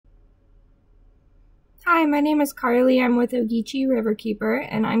Hi, my name is Carly. I'm with Ogeechee Riverkeeper,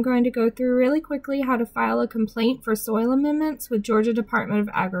 and I'm going to go through really quickly how to file a complaint for soil amendments with Georgia Department of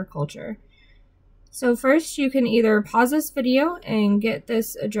Agriculture. So first, you can either pause this video and get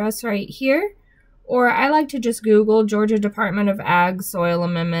this address right here, or I like to just Google Georgia Department of Ag soil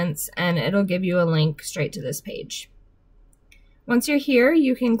amendments, and it'll give you a link straight to this page. Once you're here,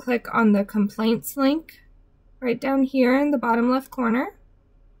 you can click on the complaints link right down here in the bottom left corner,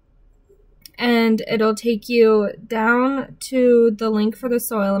 and it'll take you down to the link for the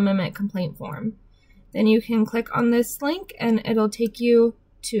soil amendment complaint form. Then you can click on this link and it'll take you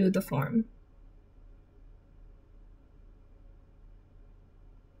to the form.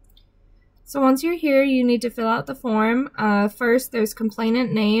 So once you're here, you need to fill out the form. First, there's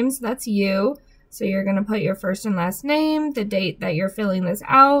complainant names, that's you. So you're going to put your first and last name, the date that you're filling this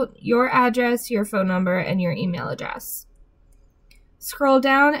out, your address, your phone number, and your email address. Scroll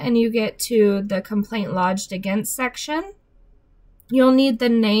down and you get to the complaint lodged against section. You'll need the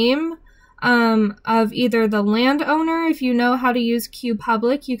name of either the landowner. If you know how to use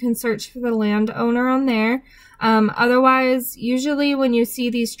QPublic, you can search for the landowner on there. Otherwise, usually when you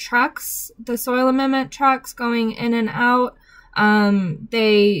see these trucks, the soil amendment trucks going in and out,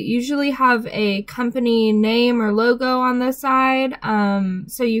 they usually have a company name or logo on the side,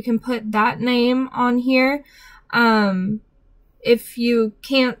 so you can put that name on here. If you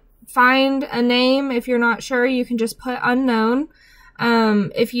can't find a name, if you're not sure, you can just put unknown.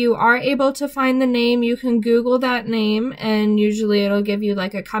 If you are able to find the name, you can Google that name, and usually it'll give you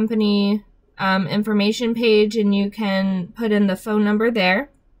like a company information page, and you can put in the phone number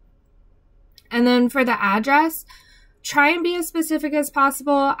there. And then for the address, try and be as specific as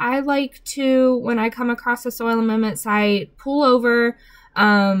possible. I like to, when I come across a soil amendment site, pull over,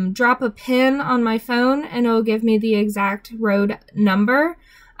 drop a pin on my phone, and it'll give me the exact road number.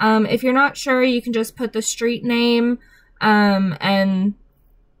 If you're not sure, you can just put the street name, and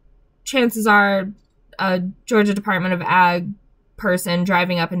chances are a Georgia Department of Ag person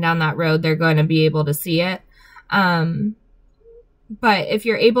driving up and down that road, they're going to be able to see it. But if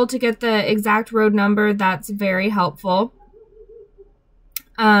you're able to get the exact road number, that's very helpful.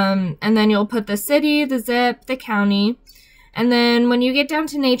 And then you'll put the city, the zip, the county. And then when you get down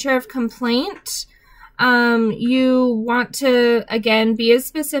to nature of complaint, you want to, again, be as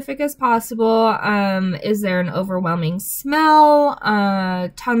specific as possible. Is there an overwhelming smell?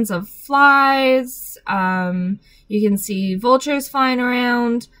 Tons of flies? You can see vultures flying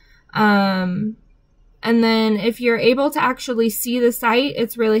around. And then if you're able to actually see the site,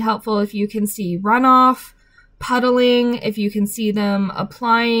 it's really helpful if you can see runoff, puddling, if you can see them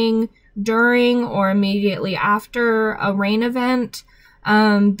applying during or immediately after a rain event.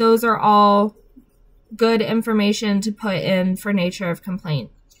 Those are all good information to put in for nature of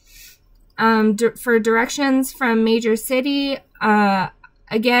complaint. For directions from major city,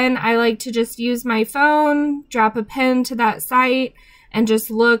 again, I like to just use my phone, drop a pin to that site, and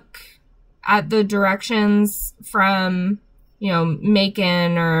just look at the directions from, you know,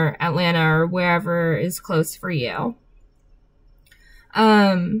 Macon or Atlanta or wherever is close for you.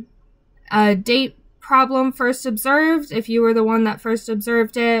 Date problem first observed, if you were the one that first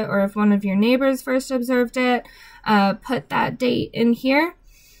observed it, or if one of your neighbors first observed it, put that date in here.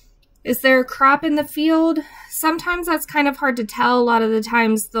 Is there a crop in the field? Sometimes that's kind of hard to tell. A lot of the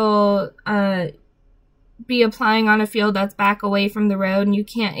times they'll be applying on a field that's back away from the road, and you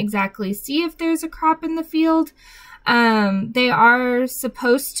can't exactly see if there's a crop in the field. They are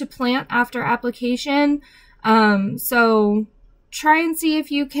supposed to plant after application, so try and see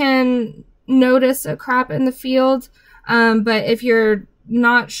if you can notice a crop in the field, but if you're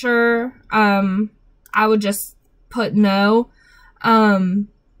not sure, I would just put no.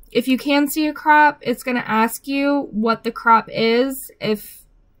 If you can see a crop, it's going to ask you what the crop is. If,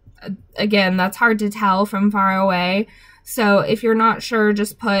 again, that's hard to tell from far away, so if you're not sure,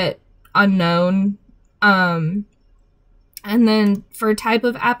 just put unknown. And then for type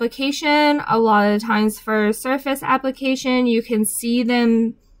of application, a lot of times for surface application, you can see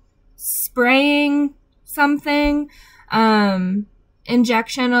them spraying something.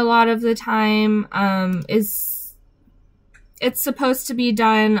 Injection a lot of the time it's supposed to be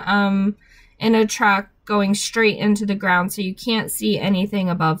done in a truck going straight into the ground, so you can't see anything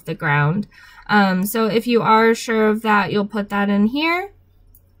above the ground. So if you are sure of that, you'll put that in here.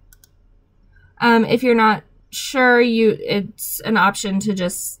 If you're not sure, it's an option to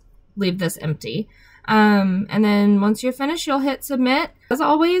just leave this empty. And then once you're finished, you'll hit submit. As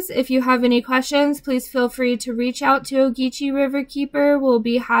always, if you have any questions, please feel free to reach out to Ogeechee Riverkeeper. We'll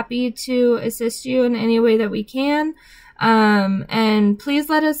be happy to assist you in any way that we can. And please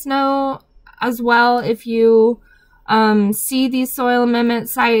let us know as well, if you see these soil amendment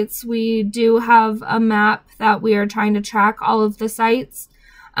sites, we do have a map that we are trying to track all of the sites.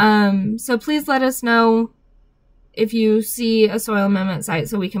 So please let us know if you see a soil amendment site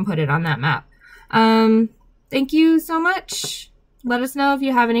so we can put it on that map. Thank you so much. Let us know if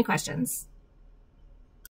you have any questions.